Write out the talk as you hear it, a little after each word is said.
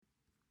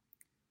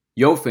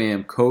Yo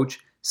fam, Coach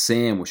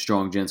Sam with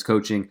Gents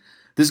Coaching.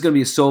 This is going to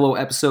be a solo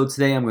episode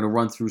today. I'm going to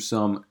run through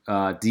some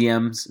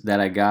DMs that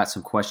I got,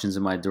 some questions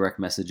in my direct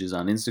messages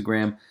on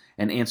Instagram,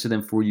 and answer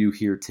them for you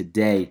here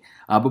today.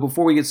 But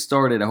before we get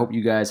started, I hope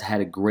you guys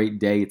had a great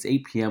day. It's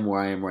 8 p.m.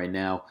 where I am right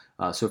now.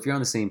 So if you're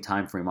on the same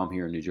time frame, I'm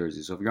here in New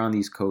Jersey. So if you're on the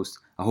East Coast,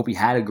 I hope you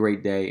had a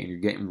great day and you're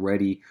getting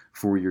ready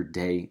for your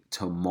day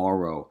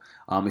tomorrow.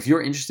 If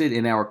you're interested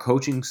in our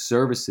coaching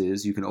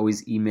services, you can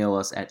always email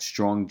us at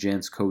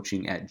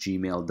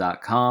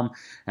stronggentscoaching@gmail.com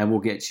and we'll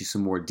get you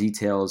some more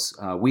details.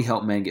 We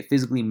help men get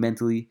physically,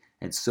 mentally,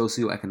 and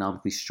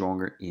socioeconomically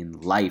stronger in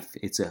life.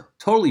 It's a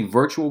totally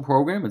virtual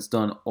program. It's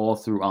done all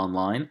through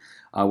online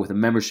with a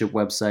membership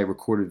website,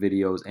 recorded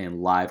videos,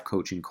 and live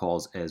coaching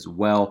calls as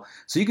well.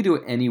 So you can do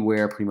it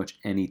anywhere, pretty much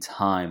any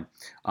time.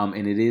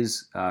 And it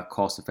is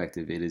cost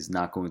effective. It is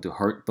not going to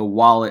hurt the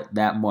wallet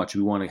that much.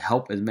 We want to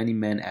help as many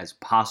men as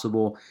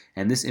possible,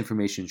 and this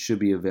information should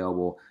be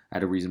available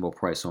at a reasonable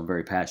price. So I'm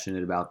very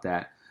passionate about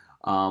that.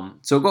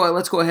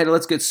 Let's go ahead and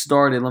let's get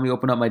started. Let me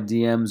open up my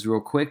DMs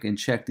real quick and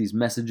check these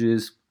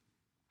messages.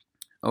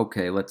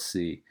 Okay, let's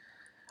see.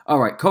 All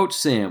right, Coach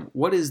Sam,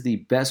 what is the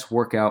best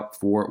workout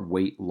for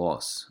weight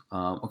loss?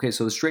 So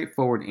the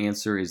straightforward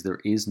answer is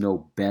there is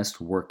no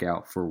best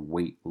workout for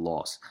weight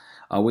loss.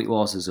 Weight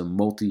loss is a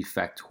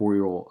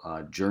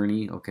multifactorial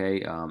journey,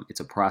 okay? It's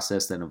a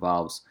process that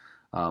involves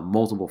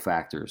multiple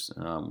factors.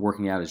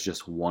 Working out is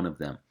just one of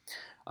them.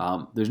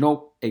 There's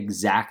no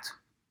exact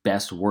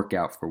best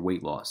workout for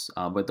weight loss,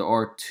 but there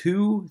are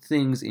two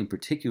things in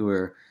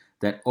particular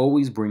that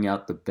always bring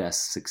out the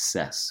best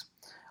success.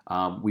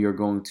 We are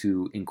going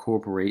to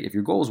incorporate, if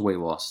your goal is weight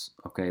loss,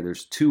 okay,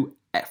 there's two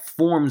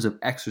forms of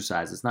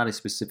exercise. It's not a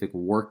specific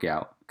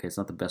workout, okay, it's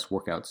not the best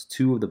workout. It's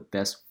two of the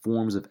best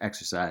forms of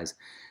exercise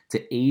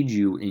to aid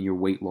you in your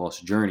weight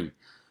loss journey.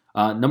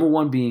 Number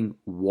one being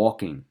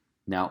walking.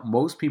 Now,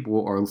 most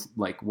people are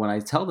like, when I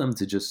tell them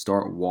to just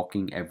start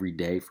walking every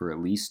day for at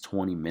least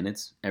 20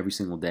 minutes every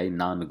single day,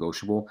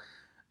 non-negotiable,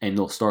 and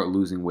they'll start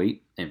losing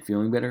weight and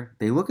feeling better,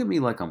 they look at me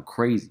like I'm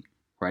crazy,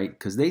 right?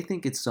 Because they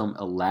think it's some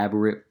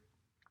elaborate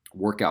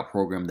workout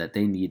program that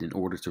they need in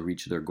order to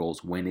reach their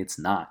goals, when it's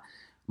not.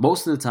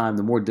 Most of the time,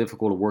 the more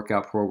difficult a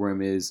workout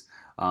program is,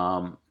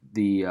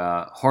 the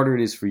harder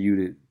it is for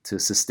you to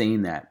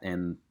sustain that,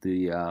 and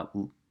the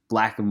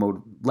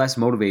less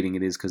motivating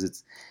it is,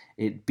 because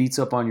it beats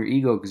up on your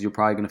ego, because you're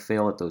probably going to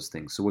fail at those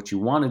things. So what you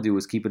want to do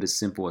is keep it as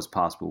simple as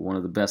possible. One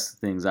of the best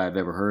things I've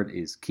ever heard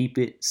is keep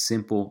it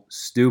simple,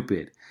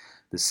 stupid.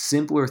 The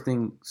simpler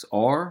things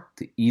are,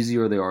 the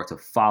easier they are to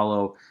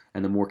follow,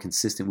 and the more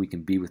consistent we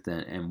can be with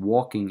them. And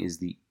walking is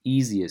the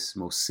easiest,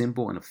 most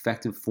simple, and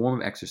effective form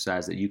of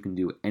exercise that you can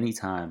do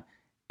anytime,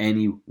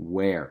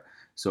 anywhere.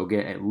 So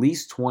get at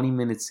least 20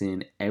 minutes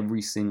in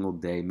every single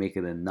day. Make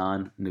it a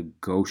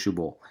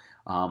non-negotiable.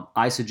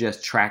 I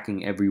suggest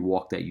tracking every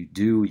walk that you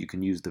do. You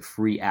can use the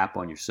free app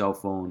on your cell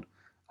phone.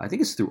 I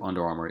think it's through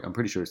Under Armour. I'm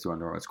pretty sure it's through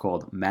Under Armour. It's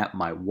called Map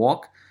My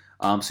Walk.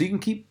 So you can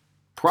keep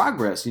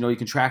progress. You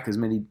can track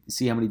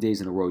see how many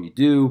days in a row you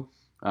do,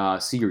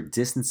 see your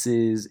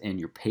distances and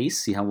your pace,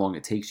 see how long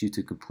it takes you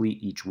to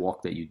complete each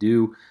walk that you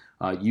do.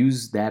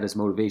 Use that as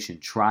motivation.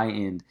 Try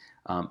and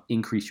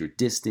increase your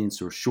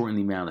distance or shorten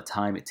the amount of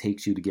time it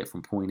takes you to get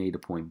from point A to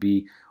point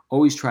B.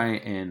 Always try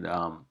and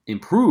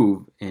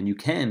improve, and you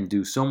can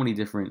do so many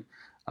different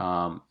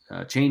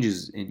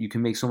changes, and you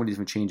can make so many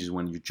different changes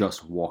when you're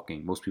just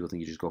walking. Most people think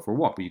you just go for a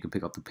walk, but you can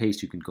pick up the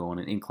pace, you can go on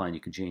an incline, you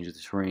can change the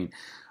terrain,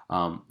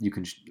 you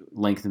can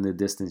lengthen the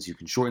distance, you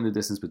can shorten the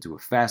distance but do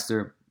it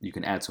faster, you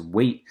can add some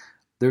weight.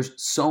 There's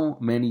so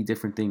many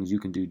different things you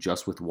can do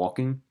just with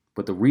walking,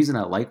 but the reason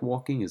I like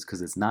walking is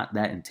because it's not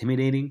that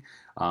intimidating.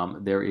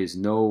 There is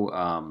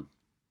no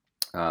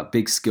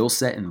big skill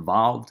set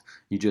involved.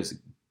 You just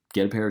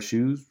get a pair of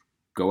shoes,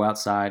 go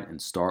outside,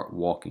 and start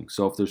walking.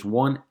 So if there's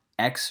one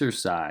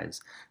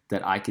exercise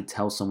that I could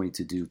tell somebody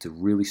to do to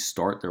really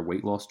start their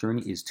weight loss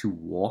journey, is to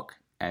walk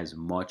as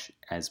much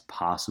as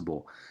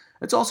possible.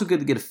 It's also good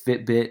to get a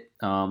Fitbit.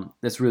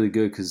 That's really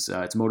good because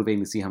it's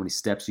motivating to see how many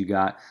steps you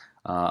got.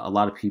 A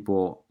lot of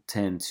people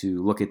tend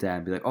to look at that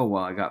and be like, oh,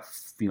 well, I got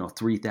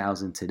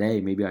 3,000 today.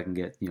 Maybe I can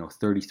get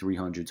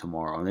 3,300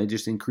 tomorrow. And they're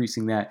just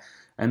increasing that.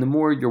 And the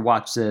more your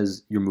watch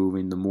says you're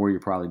moving, the more you're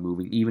probably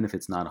moving, even if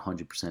it's not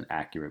 100%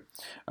 accurate.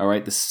 All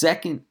right, the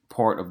second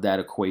part of that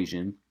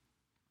equation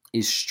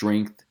is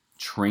strength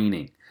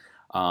training.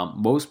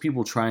 Most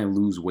people try and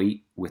lose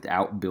weight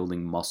without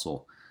building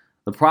muscle.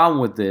 The problem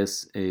with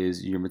this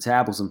is your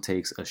metabolism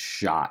takes a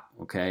shot,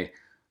 okay?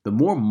 The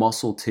more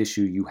muscle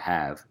tissue you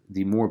have,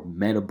 the more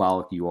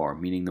metabolic you are,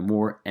 meaning the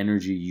more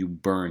energy you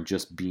burn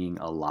just being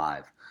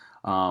alive.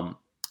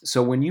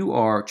 So when you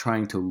are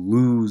trying to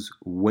lose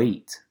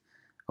weight,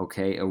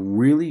 okay, a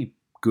really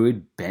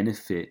good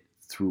benefit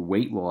through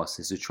weight loss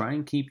is to try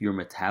and keep your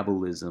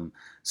metabolism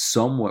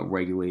somewhat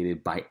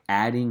regulated by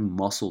adding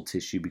muscle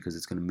tissue, because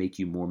it's going to make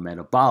you more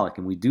metabolic.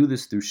 And we do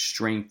this through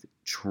strength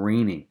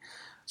training.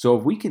 So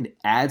if we can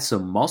add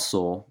some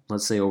muscle,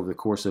 let's say over the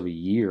course of a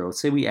year, let's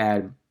say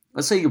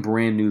you're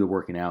brand new to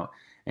working out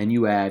and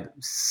you add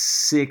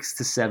 6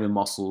 to 7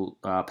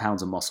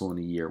 pounds of muscle in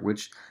a year,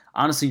 which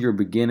honestly, you're a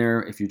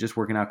beginner. If you're just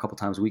working out a couple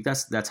times a week,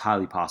 that's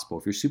highly possible.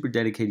 If you're super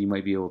dedicated, you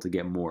might be able to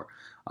get more.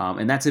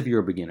 And that's if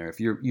you're a beginner. If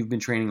you've been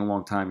training a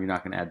long time, you're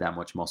not going to add that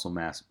much muscle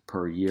mass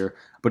per year,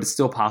 but it's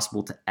still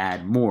possible to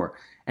add more.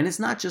 And it's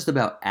not just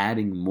about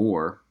adding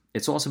more.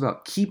 It's also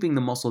about keeping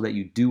the muscle that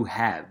you do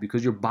have,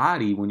 because your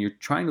body, when you're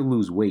trying to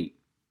lose weight,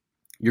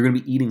 you're going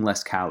to be eating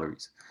less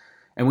calories.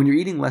 And when you're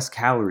eating less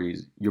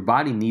calories, your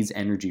body needs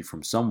energy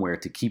from somewhere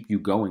to keep you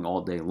going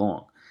all day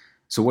long.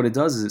 So what it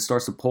does is it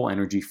starts to pull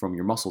energy from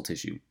your muscle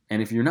tissue.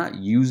 And if you're not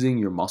using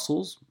your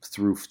muscles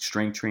through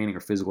strength training or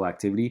physical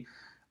activity,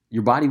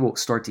 your body will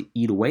start to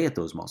eat away at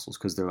those muscles,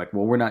 because they're like,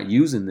 well, we're not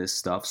using this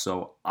stuff,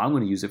 so I'm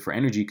going to use it for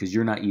energy because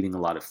you're not eating a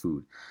lot of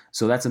food.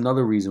 So that's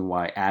another reason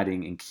why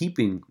adding and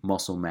keeping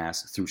muscle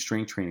mass through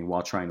strength training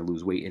while trying to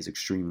lose weight is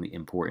extremely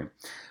important.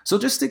 So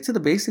just stick to the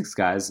basics,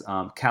 guys.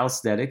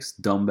 Calisthenics,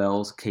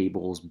 dumbbells,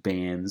 cables,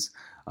 bands,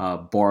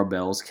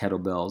 barbells,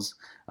 kettlebells.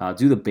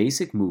 Do the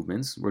basic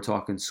movements. We're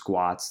talking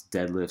squats,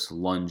 deadlifts,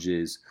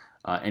 lunges,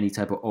 any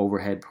type of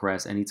overhead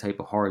press, any type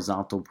of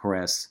horizontal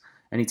press,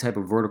 any type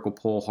of vertical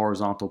pull,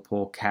 horizontal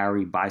pull,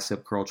 carry,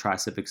 bicep curl,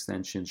 tricep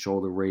extension,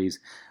 shoulder raise.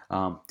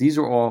 These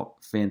are all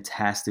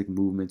fantastic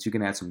movements. You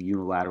can add some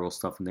unilateral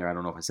stuff in there. I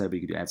don't know if I said it,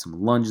 but you could add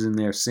some lunges in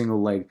there,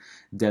 single leg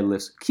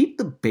deadlifts. Keep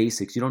the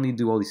basics. You don't need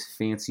to do all these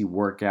fancy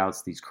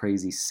workouts, these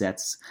crazy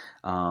sets,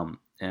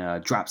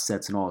 drop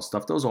sets and all this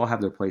stuff. Those all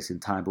have their place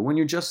in time. But when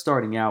you're just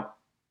starting out,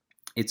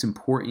 it's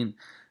important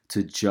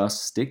to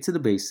just stick to the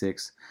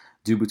basics,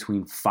 do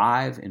between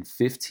 5 and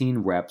 15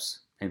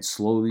 reps, and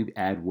slowly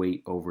add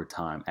weight over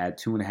time. Add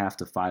 2.5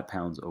 to 5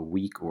 pounds a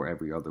week or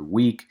every other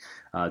week.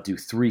 Do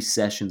 3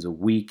 sessions a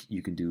week.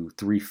 You can do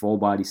 3 full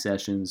body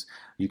sessions.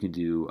 You can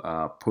do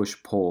push,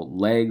 pull,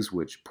 legs,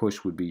 which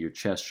push would be your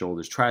chest,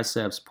 shoulders,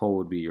 triceps. Pull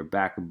would be your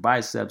back and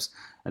biceps.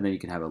 And then you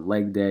can have a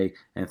leg day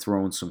and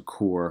throw in some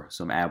core,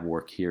 some ab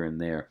work here and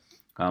there.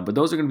 But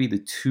those are going to be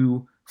the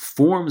 2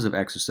 forms of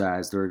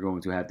exercise that are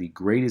going to have the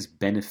greatest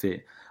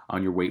benefit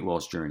on your weight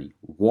loss journey.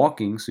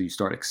 Walking, so you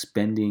start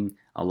expending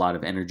a lot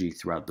of energy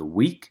throughout the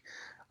week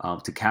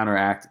to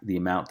counteract the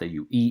amount that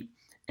you eat,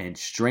 and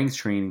strength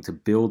training to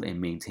build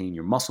and maintain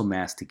your muscle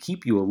mass to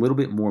keep you a little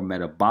bit more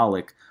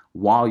metabolic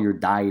while you're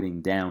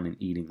dieting down and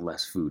eating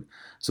less food.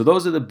 So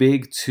those are the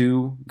big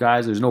 2,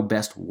 guys. There's no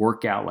best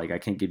workout. Like, I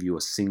can't give you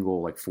a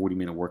single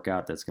 40-minute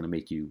workout that's going to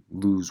make you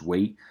lose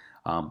weight.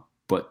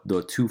 But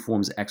the 2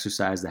 forms of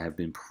exercise that have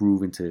been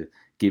proven to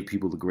give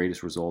people the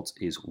greatest results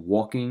is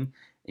walking,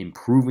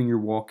 improving your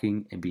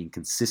walking and being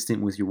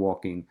consistent with your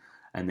walking,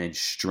 and then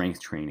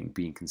strength training,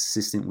 being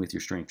consistent with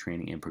your strength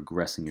training and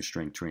progressing your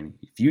strength training.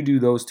 If you do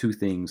those 2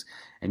 things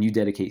and you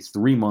dedicate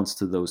 3 months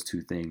to those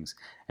 2 things,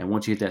 and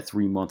once you hit that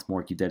 3-month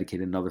mark, you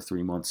dedicate another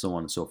 3 months, so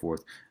on and so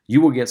forth,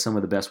 you will get some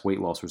of the best weight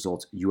loss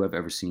results you have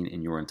ever seen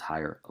in your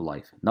entire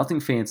life. Nothing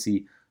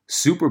fancy,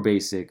 super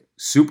basic,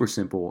 super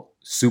simple,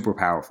 super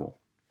powerful.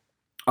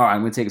 All right,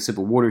 I'm going to take a sip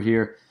of water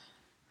here.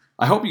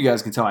 I hope you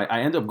guys can tell. I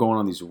end up going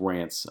on these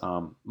rants.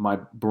 My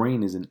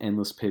brain is an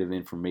endless pit of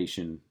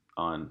information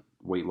on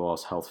weight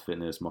loss, health,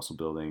 fitness, muscle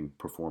building,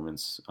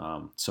 performance,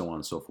 so on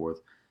and so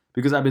forth.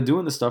 Because I've been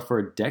doing this stuff for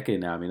a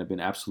decade now. I mean, I've been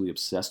absolutely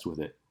obsessed with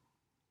it.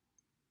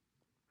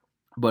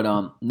 But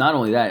not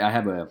only that, I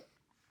have a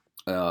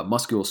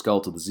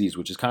musculoskeletal disease,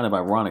 which is kind of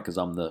ironic because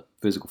I'm the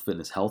physical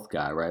fitness health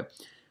guy, right?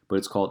 But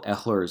it's called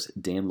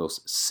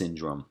Ehlers-Danlos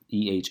syndrome,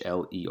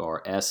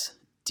 Ehlers-Danlos,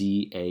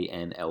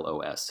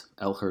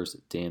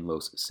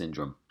 Ehlers-Danlos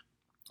syndrome.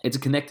 It's a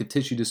connective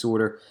tissue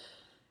disorder.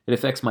 It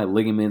affects my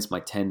ligaments, my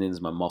tendons,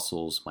 my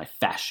muscles, my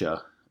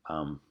fascia,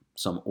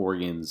 some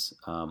organs.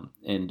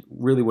 And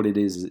really what it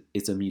is,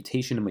 it's a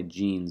mutation in my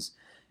genes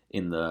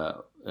in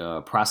the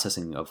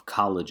processing of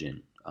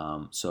collagen.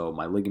 So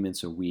my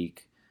ligaments are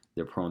weak.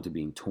 They're prone to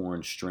being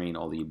torn, strained,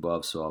 all the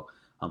above. So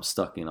I'm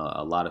stuck in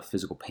a lot of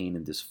physical pain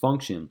and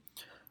dysfunction.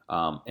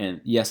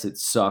 And yes, it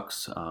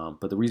sucks.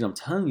 But the reason I'm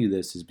telling you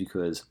this is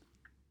because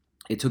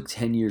it took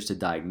 10 years to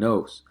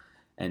diagnose.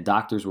 And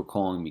doctors were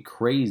calling me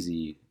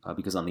crazy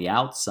because on the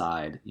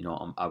outside,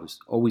 I was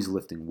always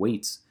lifting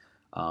weights.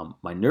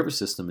 My nervous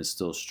system is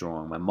still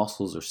strong. My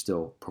muscles are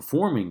still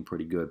performing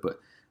pretty good.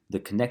 But the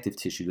connective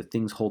tissue, the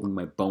things holding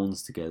my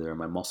bones together and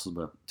my muscles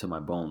to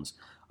my bones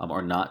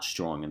are not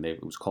strong. And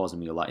it was causing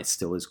me a lot. It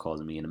still is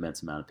causing me an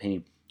immense amount of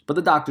pain. But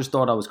the doctors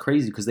thought I was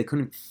crazy because they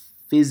couldn't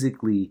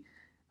physically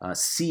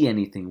see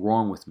anything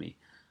wrong with me.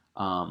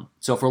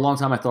 So for a long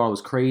time, I thought I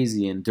was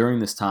crazy. And during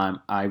this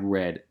time, I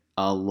read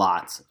a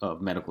lot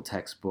of medical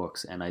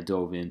textbooks and I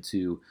dove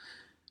into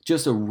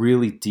just a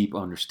really deep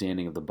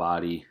understanding of the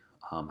body,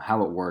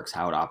 how it works,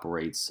 how it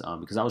operates,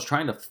 because I was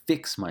trying to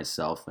fix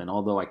myself. And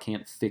although I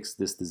can't fix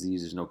this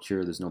disease, there's no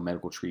cure, there's no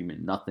medical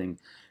treatment, nothing.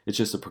 It's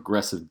just a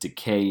progressive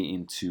decay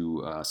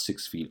into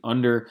 6 feet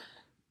under,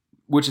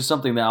 which is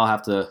something that I'll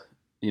have to,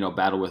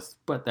 battle with.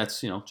 But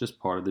that's, just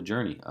part of the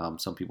journey.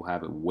 Some people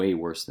have it way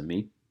worse than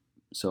me.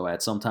 So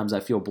at sometimes I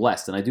feel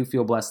blessed. And I do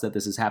feel blessed that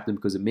this has happened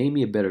because it made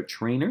me a better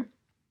trainer,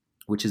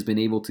 which has been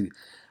able to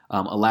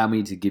allow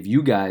me to give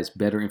you guys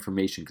better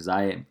information because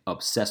I am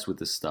obsessed with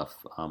this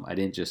stuff. I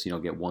didn't just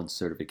get one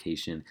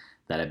certification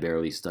that I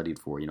barely studied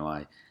for.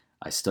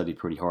 I studied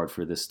pretty hard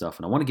for this stuff,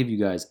 and I want to give you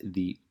guys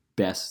the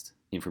best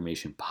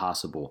information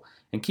possible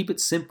and keep it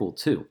simple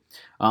too.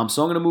 So I'm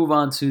going to move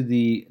on to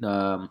the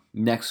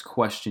next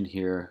question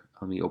here.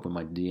 Let me open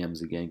my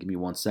DMs again. Give me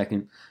 1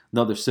 second.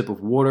 Another sip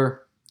of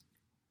water.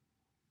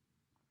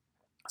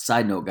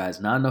 Side note, guys,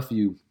 not enough of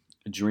you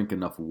drink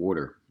enough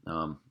water.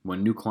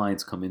 When new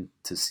clients come in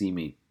to see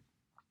me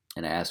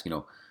and I ask,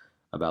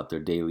 about their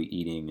daily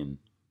eating and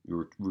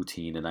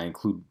routine, and I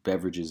include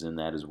beverages in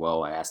that as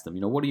well. I ask them,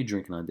 what are you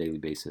drinking on a daily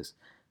basis?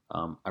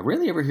 I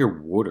rarely ever hear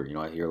water.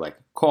 I hear like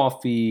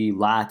coffee,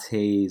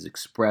 lattes,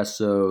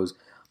 espressos,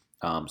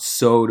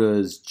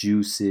 sodas,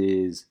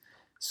 juices,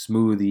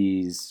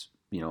 smoothies,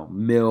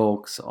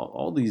 milks,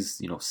 all these,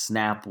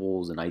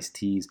 Snapples and iced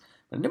teas.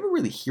 But I never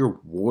really hear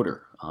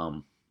water.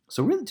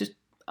 So really just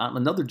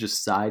another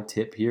just side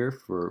tip here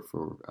for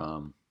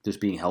just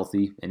being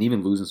healthy and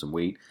even losing some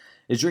weight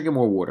is drinking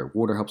more water.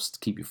 Water helps to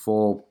keep you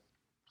full.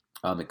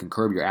 It can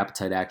curb your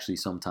appetite actually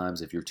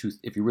sometimes. If you're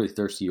really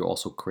thirsty, you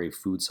also crave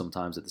food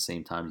sometimes at the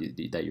same time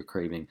that you're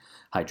craving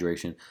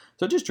hydration.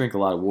 So just drink a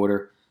lot of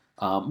water.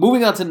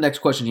 Moving on to the next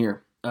question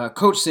here.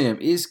 Coach Sam,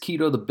 is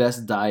keto the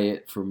best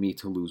diet for me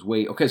to lose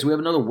weight? Okay, so we have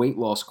another weight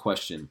loss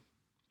question.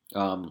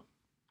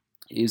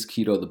 Is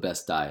keto the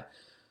best diet?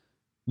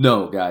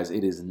 No, guys,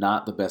 it is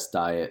not the best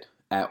diet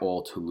at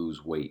all to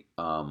lose weight.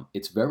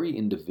 It's very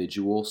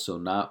individual, so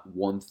not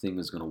one thing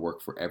is going to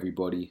work for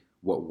everybody.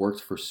 What worked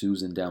for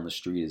Susan down the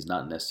street is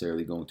not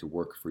necessarily going to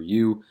work for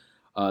you.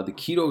 The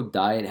keto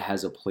diet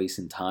has a place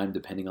in time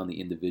depending on the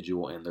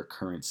individual and their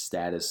current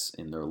status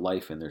in their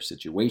life and their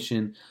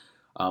situation.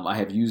 I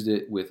have used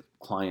it with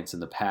clients in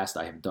the past.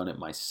 I have done it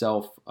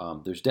myself.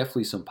 There's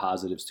definitely some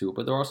positives to it,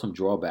 but there are some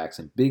drawbacks,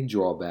 and big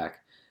drawback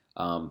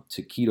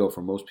to keto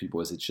for most people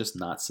is it's just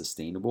not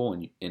sustainable,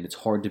 and it's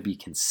hard to be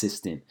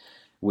consistent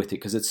with it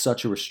because it's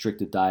such a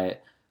restricted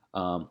diet.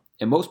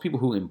 And most people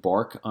who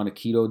embark on a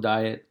keto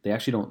diet, they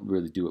actually don't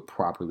really do it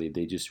properly.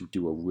 They just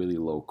do a really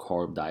low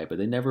carb diet, but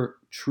they never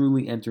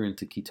truly enter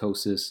into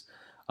ketosis.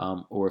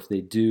 Or if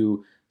they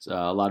do,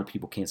 a lot of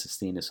people can't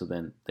sustain it, so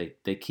then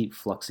they keep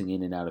fluxing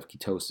in and out of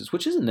ketosis,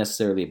 which isn't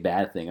necessarily a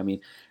bad thing. I mean,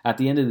 at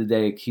the end of the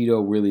day,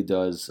 keto really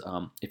does,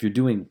 if you're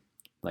doing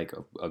like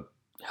a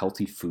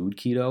healthy food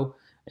keto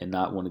and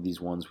not one of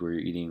these ones where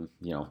you're eating,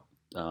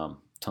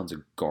 tons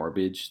of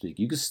garbage,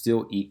 you can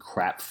still eat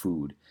crap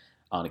food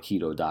on a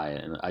keto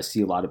diet. And I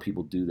see a lot of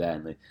people do that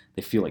and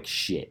they feel like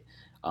shit.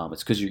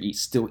 It's because you're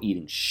still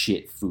eating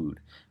shit food.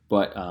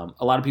 But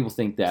a lot of people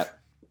think that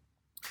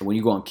when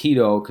you go on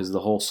keto, because the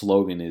whole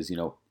slogan is,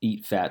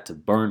 eat fat to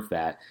burn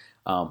fat,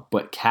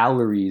 but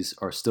calories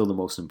are still the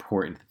most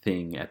important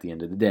thing at the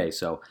end of the day.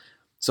 So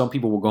some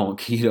people will go on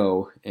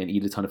keto and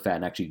eat a ton of fat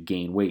and actually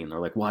gain weight. And they're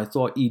like, well, I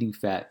thought eating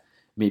fat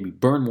made me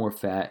burn more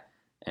fat.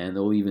 And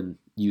they'll even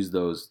use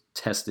those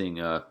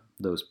testing,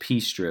 those pee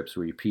strips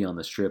where you pee on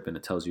the strip and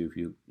it tells you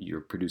if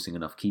you're producing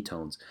enough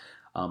ketones.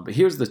 But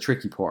here's the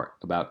tricky part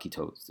about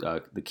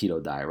the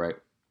keto diet, right?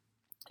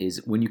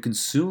 Is when you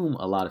consume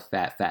a lot of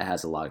fat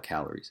has a lot of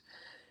calories.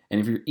 And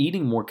if you're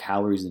eating more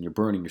calories than you're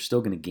burning, you're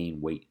still going to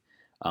gain weight.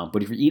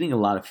 But if you're eating a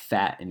lot of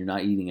fat and you're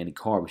not eating any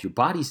carbs, your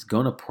body's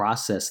going to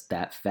process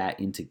that fat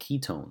into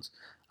ketones.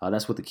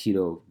 That's what the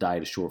keto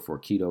diet is short for.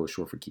 Keto is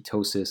short for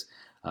ketosis.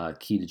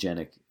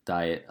 Ketogenic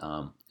diet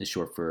is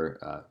short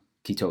for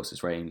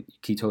ketosis, right? And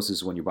ketosis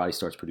is when your body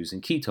starts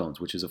producing ketones,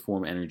 which is a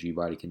form of energy your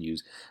body can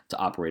use to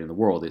operate in the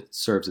world. It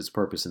serves its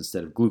purpose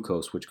instead of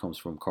glucose, which comes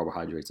from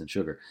carbohydrates and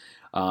sugar.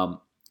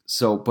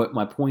 But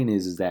my point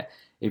is that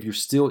if you're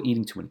still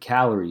eating too many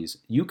calories,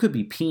 you could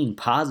be peeing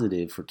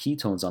positive for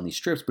ketones on these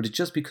strips, but it's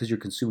just because you're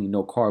consuming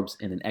no carbs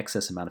and an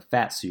excess amount of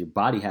fat, so your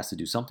body has to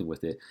do something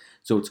with it.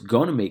 So it's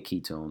going to make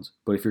ketones,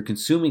 but if you're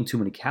consuming too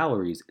many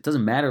calories, it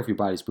doesn't matter if your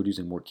body's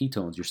producing more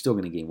ketones, you're still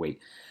going to gain weight.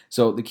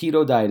 So the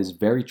keto diet is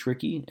very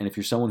tricky, and if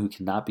you're someone who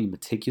cannot be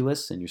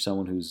meticulous and you're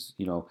someone who's,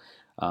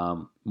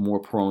 more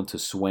prone to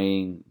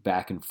swaying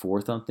back and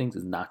forth on things,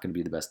 it's not going to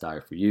be the best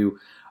diet for you.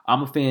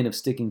 I'm a fan of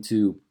sticking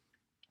to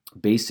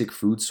basic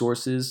food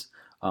sources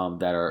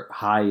that are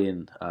high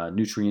in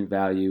nutrient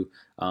value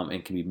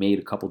and can be made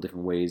a couple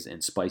different ways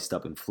and spiced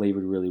up and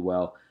flavored really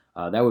well.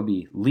 That would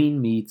be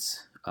lean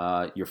meats,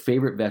 your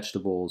favorite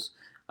vegetables,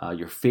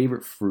 your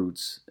favorite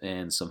fruits,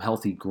 and some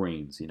healthy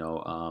grains.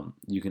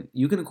 You can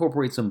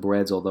incorporate some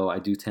breads, although I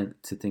do tend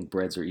to think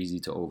breads are easy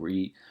to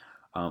overeat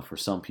for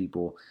some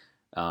people.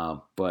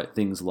 But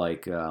things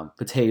like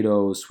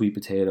potatoes, sweet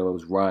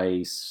potatoes,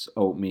 rice,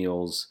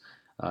 oatmeals,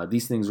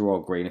 these things are all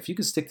great. And if you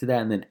can stick to that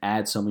and then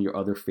add some of your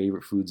other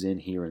favorite foods in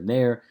here and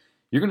there,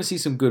 you're going to see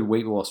some good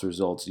weight loss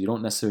results. You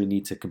don't necessarily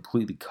need to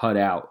completely cut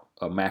out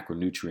a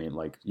macronutrient.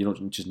 Like, you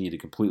don't just need to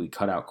completely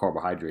cut out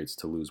carbohydrates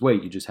to lose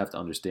weight. You just have to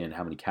understand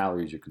how many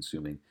calories you're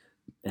consuming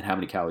and how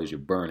many calories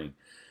you're burning.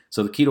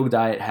 So the keto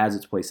diet has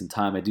its place in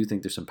time. I do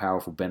think there's some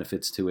powerful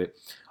benefits to it,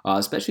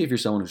 especially if you're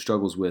someone who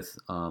struggles with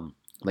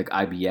like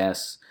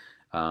IBS,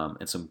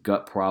 and some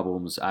gut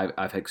problems.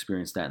 I've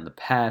experienced that in the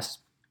past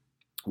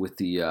with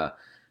the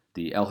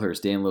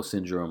Ehlers-Danlos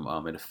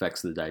syndrome. It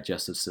affects the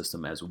digestive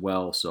system as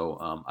well.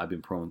 So I've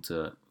been prone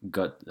to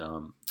gut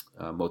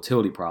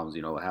motility problems.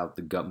 How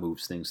the gut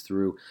moves things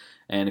through,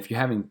 and if you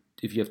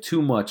have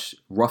too much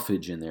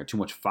roughage in there, too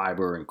much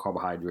fiber and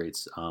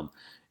carbohydrates,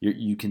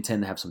 you can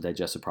tend to have some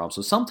digestive problems.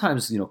 So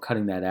sometimes,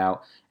 cutting that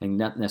out and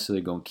not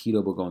necessarily going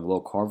keto, but going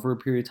low carb for a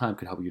period of time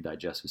could help your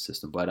digestive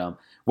system. But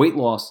weight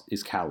loss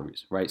is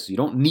calories, right? So you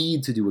don't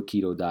need to do a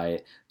keto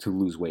diet to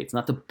lose weight. It's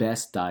not the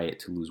best diet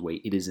to lose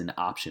weight. It is an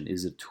option. It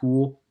is a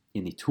tool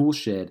in the tool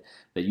shed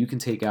that you can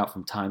take out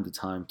from time to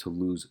time to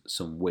lose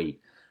some weight.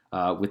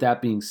 With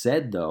that being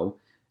said, though,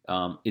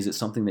 is it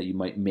something that you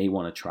may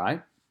want to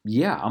try?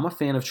 Yeah, I'm a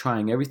fan of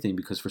trying everything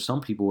because for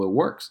some people it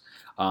works.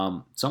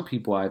 Some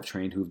people I've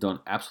trained who've done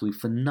absolutely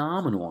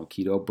phenomenal on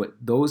keto, but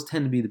those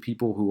tend to be the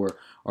people who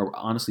are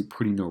honestly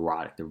pretty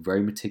neurotic. They're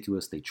very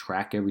meticulous. They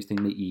track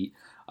everything they eat,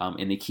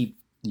 and they keep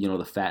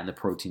the fat and the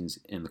proteins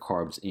and the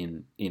carbs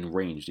in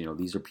range.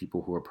 These are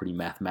people who are pretty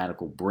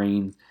mathematical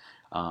brains,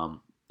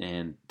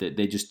 and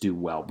they just do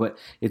well. But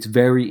it's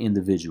very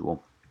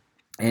individual.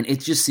 And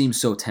it just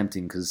seems so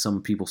tempting because some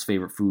people's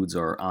favorite foods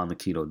are on the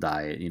keto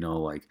diet,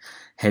 like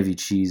heavy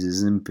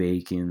cheeses and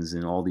bacons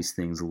and all these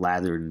things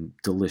lathered in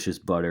delicious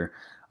butter.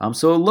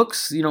 So it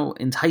looks,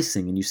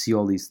 enticing, and you see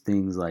all these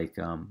things like,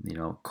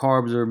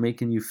 carbs are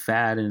making you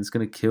fat and it's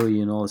going to kill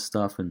you and all this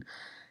stuff. And,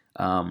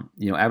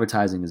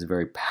 advertising is a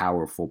very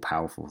powerful,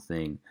 powerful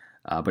thing.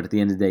 But at the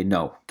end of the day,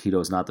 no,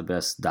 keto is not the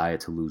best diet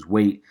to lose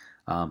weight.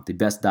 The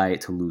best diet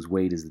to lose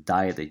weight is the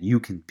diet that you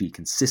can be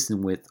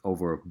consistent with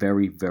over a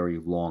very, very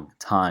long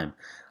time.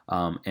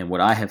 And what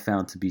I have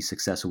found to be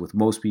successful with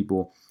most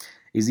people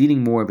is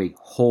eating more of a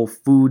whole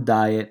food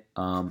diet.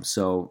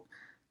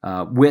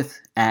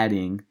 With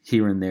adding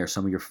here and there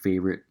some of your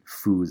favorite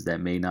foods that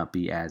may not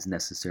be as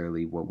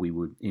necessarily what we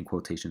would, in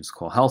quotations,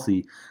 call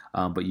healthy,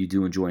 but you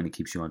do enjoy and it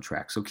keeps you on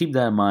track. So keep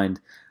that in mind.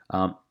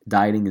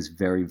 Dieting is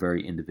very,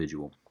 very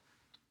individual.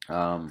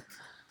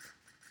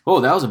 Oh,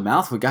 that was a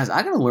mouthful. Guys,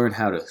 I got to learn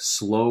how to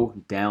slow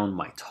down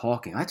my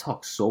talking. I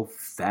talk so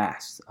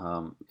fast.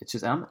 It's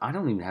just, I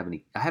don't even have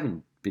any, I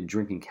haven't been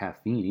drinking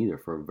caffeine either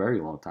for a very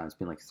long time. It's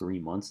been like 3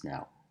 months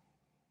now.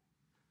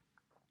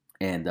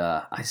 And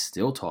I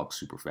still talk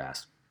super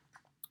fast.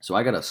 So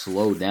I got to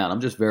slow down.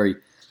 I'm just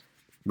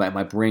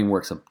my brain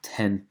works up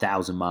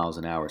 10,000 miles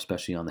an hour,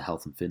 especially on the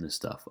health and fitness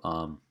stuff.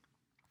 I'll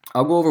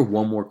go over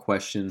one more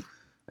question.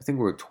 I think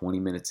we're 20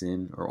 minutes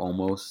in or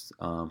almost.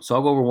 So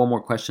I'll go over one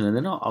more question and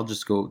then I'll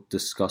just go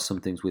discuss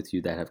some things with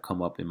you that have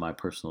come up in my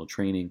personal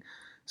training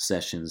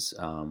sessions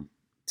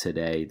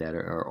today that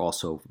are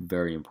also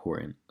very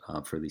important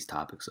for these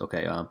topics.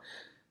 Okay.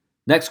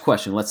 Next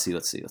question. Let's see.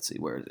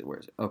 Where is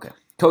it? Okay.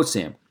 Coach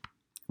Sam,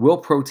 will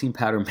protein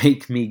powder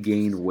make me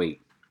gain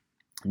weight?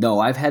 No,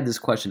 I've had this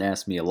question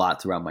asked me a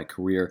lot throughout my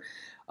career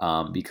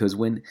because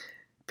when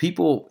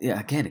people,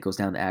 again, it goes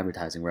down to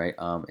advertising, right?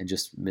 And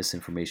just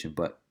misinformation.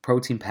 But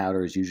protein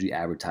powder is usually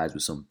advertised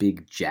with some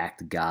big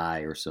jacked guy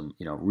or some,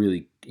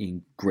 really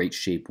in great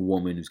shape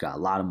woman who's got a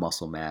lot of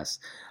muscle mass.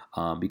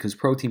 Because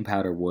protein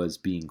powder was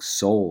being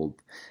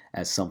sold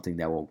as something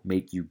that will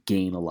make you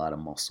gain a lot of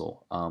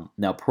muscle.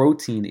 Now,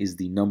 protein is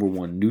the number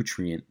one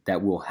nutrient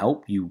that will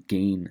help you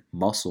gain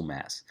muscle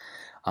mass.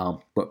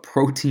 But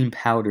protein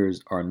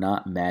powders are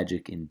not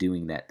magic in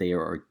doing that. They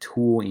are a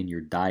tool in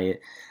your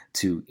diet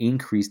to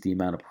increase the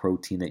amount of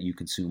protein that you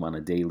consume on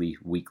a daily,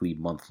 weekly,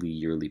 monthly,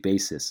 yearly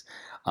basis.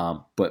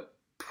 But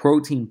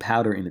protein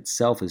powder in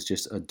itself is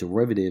just a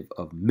derivative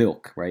of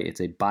milk, right? It's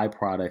a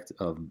byproduct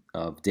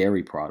of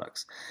dairy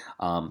products.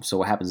 So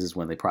what happens is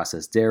when they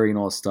process dairy and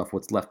all this stuff,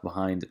 what's left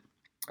behind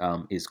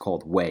is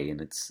called whey. And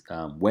it's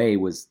whey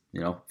was,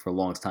 for a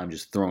long time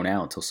just thrown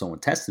out until someone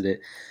tested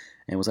it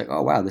and was like,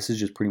 oh, wow, this is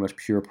just pretty much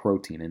pure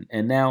protein.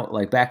 And now,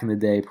 like back in the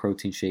day,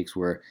 protein shakes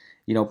were,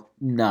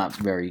 not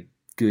very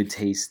good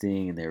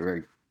tasting and they were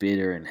very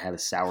bitter and had a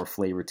sour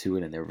flavor to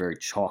it and they were very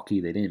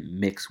chalky. They didn't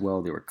mix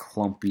well. They were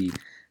clumpy.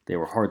 They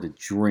were hard to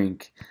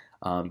drink.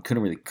 You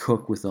couldn't really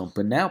cook with them.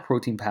 But now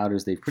protein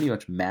powders, they've pretty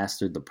much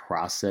mastered the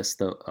process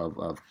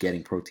of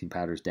getting protein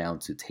powders down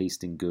to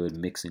tasting good,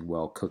 mixing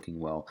well, cooking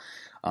well.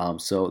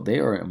 So they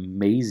are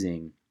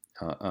amazing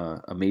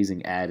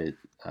additive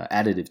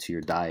to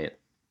your diet.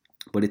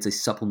 But it's a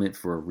supplement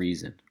for a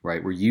reason,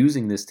 right? We're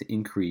using this to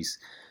increase.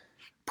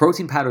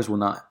 Protein powders will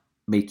not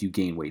make you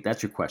gain weight.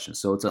 That's your question.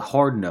 So it's a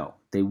hard no.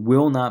 They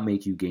will not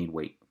make you gain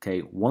weight. Okay,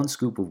 1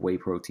 scoop of whey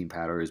protein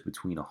powder is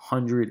between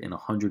 100 and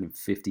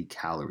 150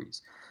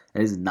 calories.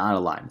 That is not a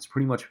lot. It's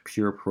pretty much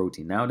pure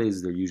protein.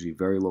 Nowadays, they're usually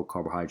very low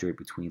carbohydrate,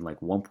 between like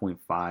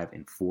 1.5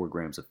 and 4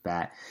 grams of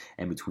fat,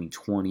 and between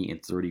 20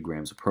 and 30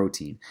 grams of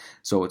protein.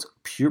 So it's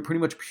pretty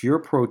much pure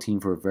protein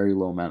for a very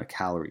low amount of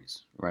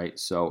calories, right?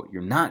 So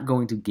you're not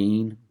going to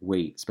gain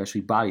weight,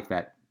 especially body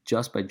fat,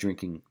 just by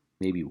drinking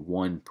maybe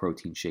 1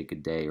 protein shake a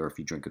day, or if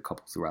you drink a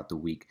couple throughout the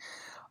week.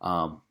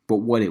 But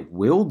what it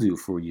will do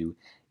for you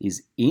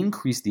is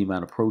increase the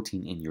amount of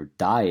protein in your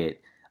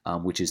diet,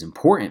 which is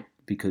important,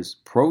 because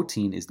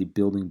protein is the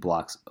building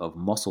blocks of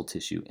muscle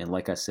tissue. And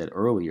like I said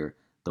earlier,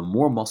 the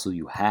more muscle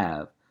you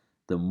have,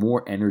 the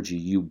more energy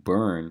you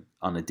burn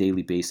on a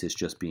daily basis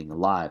just being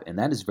alive. And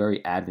that is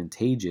very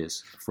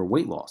advantageous for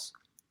weight loss.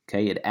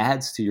 Okay, it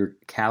adds to your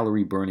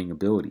calorie burning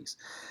abilities.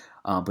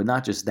 But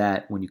not just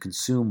that, when you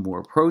consume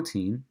more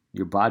protein,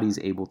 your body is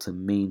able to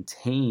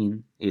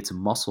maintain its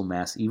muscle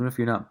mass, even if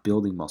you're not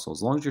building muscle.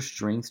 As long as you're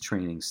strength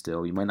training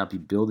still, you might not be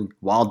building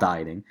while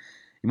dieting.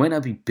 You might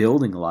not be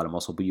building a lot of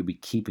muscle, but you'll be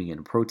keeping it.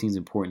 And protein is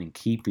important in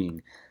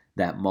keeping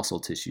that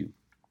muscle tissue.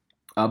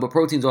 But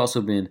protein's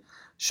also been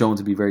shown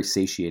to be very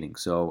satiating.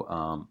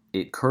 So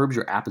it curbs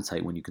your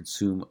appetite when you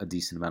consume a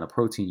decent amount of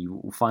protein.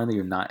 You will find that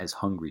you're not as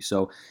hungry.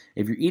 So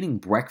if you're eating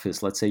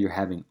breakfast, let's say you're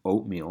having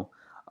oatmeal,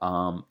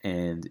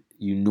 and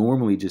you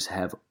normally just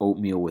have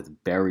oatmeal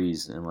with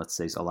berries, and let's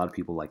say a lot of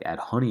people like add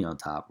honey on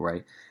top,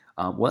 right?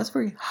 Well, that's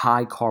very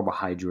high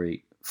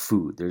carbohydrate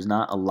food. There's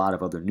not a lot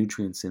of other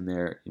nutrients in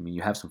there. I mean,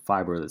 you have some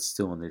fiber that's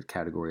still in the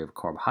category of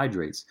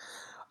carbohydrates,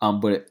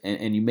 but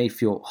you may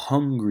feel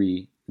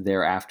hungry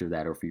thereafter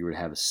that, or if you were to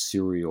have a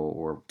cereal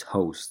or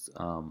toast,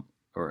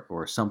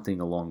 or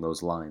something along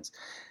those lines.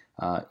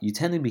 You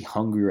tend to be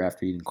hungrier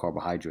after eating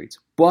carbohydrates.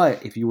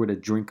 But if you were to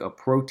drink a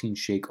protein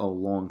shake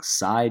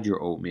alongside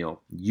your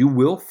oatmeal, you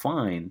will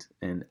find,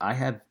 and I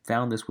have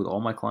found this with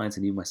all my clients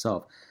and even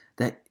myself,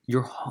 that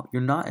you're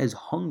not as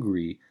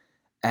hungry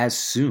as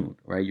soon,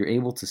 right? You're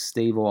able to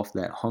stave off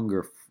that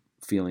hunger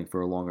feeling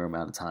for a longer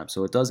amount of time.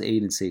 So it does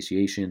aid in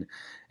satiation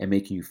and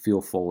making you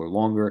feel fuller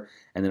longer,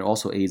 and then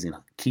also aids in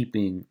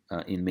keeping,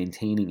 in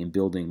maintaining and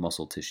building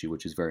muscle tissue,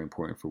 which is very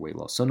important for weight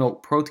loss. So no,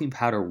 protein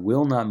powder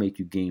will not make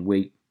you gain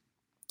weight.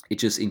 It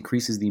just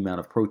increases the amount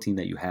of protein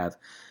that you have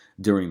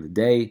during the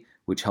day,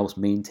 which helps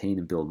maintain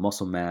and build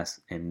muscle mass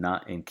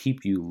and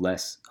keep you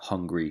less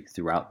hungry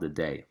throughout the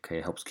day. Okay,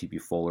 it helps keep you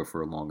fuller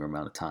for a longer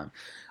amount of time.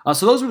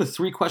 So those were the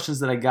 3 questions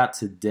that I got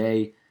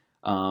today.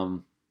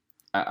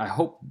 I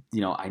hope,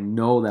 I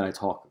know that I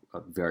talk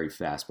very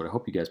fast, but I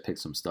hope you guys picked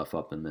some stuff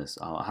up in this.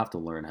 I'll have to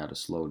learn how to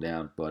slow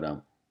down, but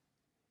I'm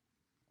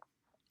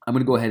going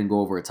to go ahead and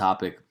go over a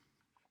topic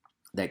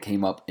that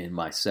came up in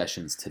my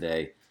sessions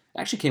today. It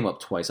actually came up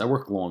twice. I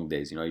work long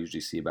days. I usually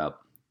see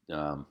about,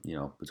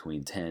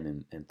 between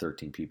 10 and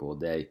 13 people a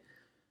day.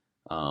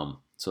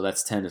 So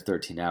that's 10 to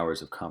 13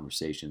 hours of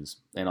conversations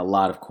and a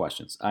lot of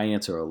questions. I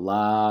answer a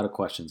lot of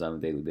questions on a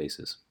daily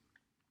basis.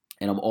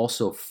 And I'm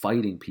also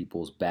fighting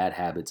people's bad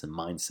habits and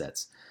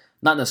mindsets.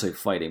 Not necessarily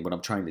fighting, but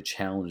I'm trying to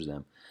challenge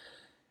them.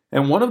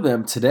 And one of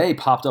them today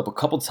popped up a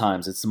couple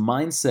times. It's the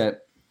mindset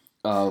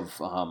of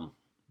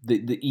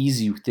the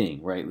easy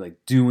thing, right? Like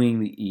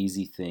doing the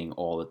easy thing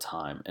all the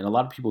time. And a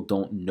lot of people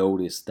don't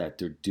notice that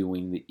they're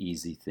doing the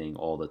easy thing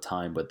all the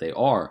time, but they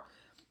are.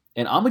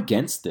 And I'm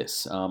against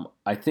this.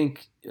 I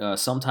think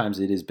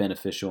sometimes it is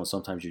beneficial, and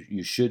sometimes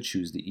you should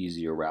choose the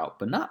easier route,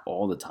 but not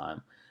all the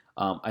time.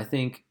 I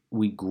think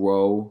we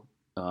grow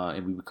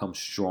and we become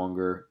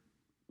stronger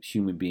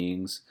human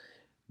beings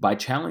by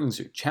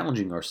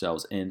challenging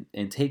ourselves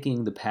and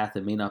taking the path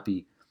that may not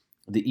be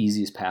the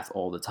easiest path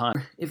all the time.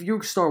 If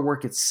you start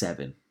work at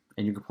 7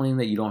 and you're complaining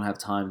that you don't have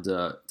time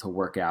to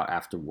work out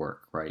after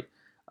work, right?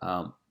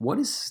 What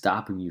is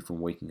stopping you from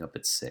waking up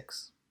at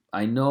 6?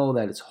 I know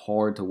that it's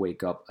hard to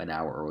wake up an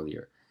hour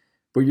earlier,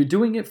 but you're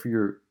doing it for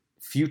your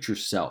future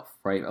self,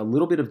 right? A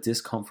little bit of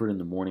discomfort in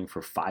the morning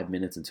for 5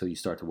 minutes until you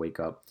start to wake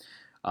up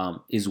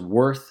is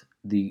worth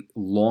the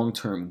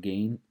long-term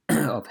gain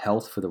of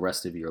health for the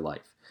rest of your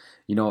life.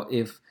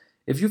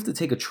 If you have to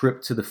take a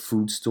trip to the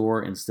food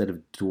store instead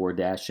of door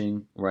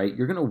dashing, right,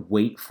 you're going to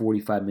wait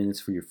 45 minutes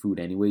for your food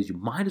anyways. You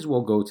might as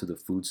well go to the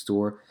food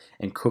store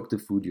and cook the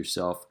food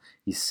yourself.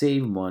 You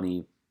save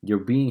money. You're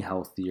being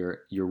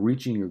healthier. You're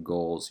reaching your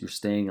goals. You're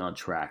staying on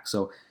track.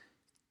 So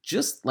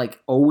just like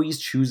always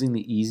choosing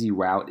the easy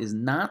route is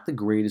not the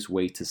greatest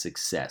way to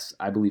success.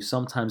 I believe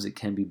sometimes it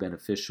can be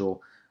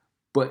beneficial,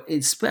 but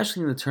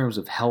especially in the terms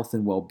of health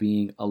and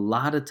well-being, a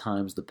lot of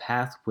times the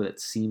path that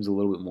seems a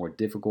little bit more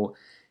difficult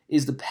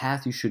is the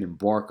path you should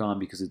embark on,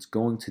 because it's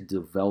going to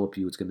develop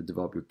you. It's going to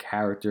develop your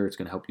character. It's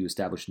going to help you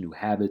establish new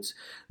habits,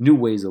 new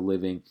ways of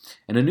living,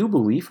 and a new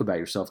belief about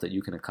yourself that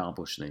you can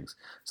accomplish things.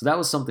 So that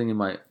was something in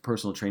my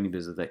personal training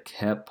business that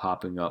kept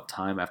popping up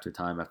time after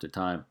time after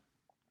time,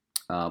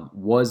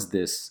 was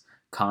this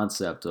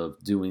concept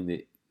of doing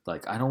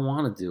I don't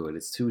want to do it.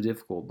 It's too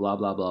difficult, blah,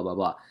 blah, blah, blah,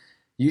 blah.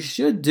 You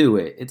should do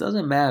it. It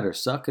doesn't matter.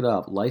 Suck it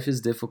up. Life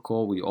is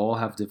difficult. We all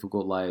have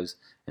difficult lives.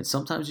 And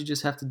sometimes you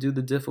just have to do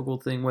the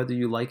difficult thing whether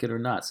you like it or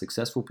not.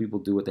 Successful people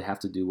do what they have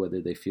to do whether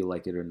they feel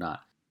like it or not.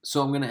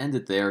 So I'm going to end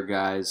it there,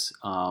 guys,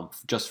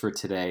 just for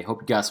today.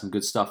 Hope you got some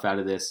good stuff out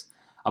of this.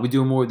 I'll be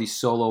doing more of these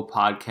solo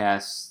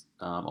podcasts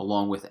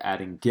along with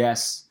adding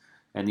guests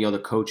and the other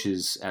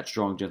coaches at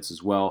Strong Gents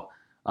as well.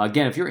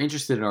 Again, if you're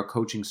interested in our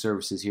coaching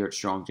services here at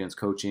Strong Gents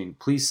Coaching,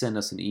 please send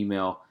us an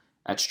email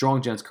at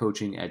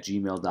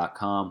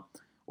stronggentscoaching@gmail.com,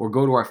 or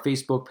go to our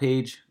Facebook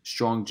page,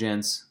 Strong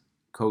Gents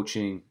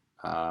Coaching.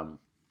 I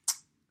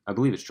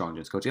believe it's Strong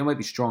Gents Coaching. It might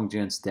be Strong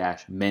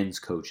Gents-Men's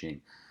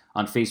Coaching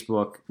on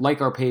Facebook,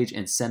 like our page,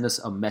 and send us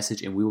a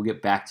message, and we will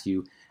get back to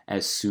you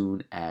as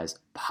soon as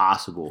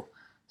possible.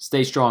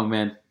 Stay strong,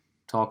 man.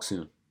 Talk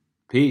soon.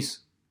 Peace.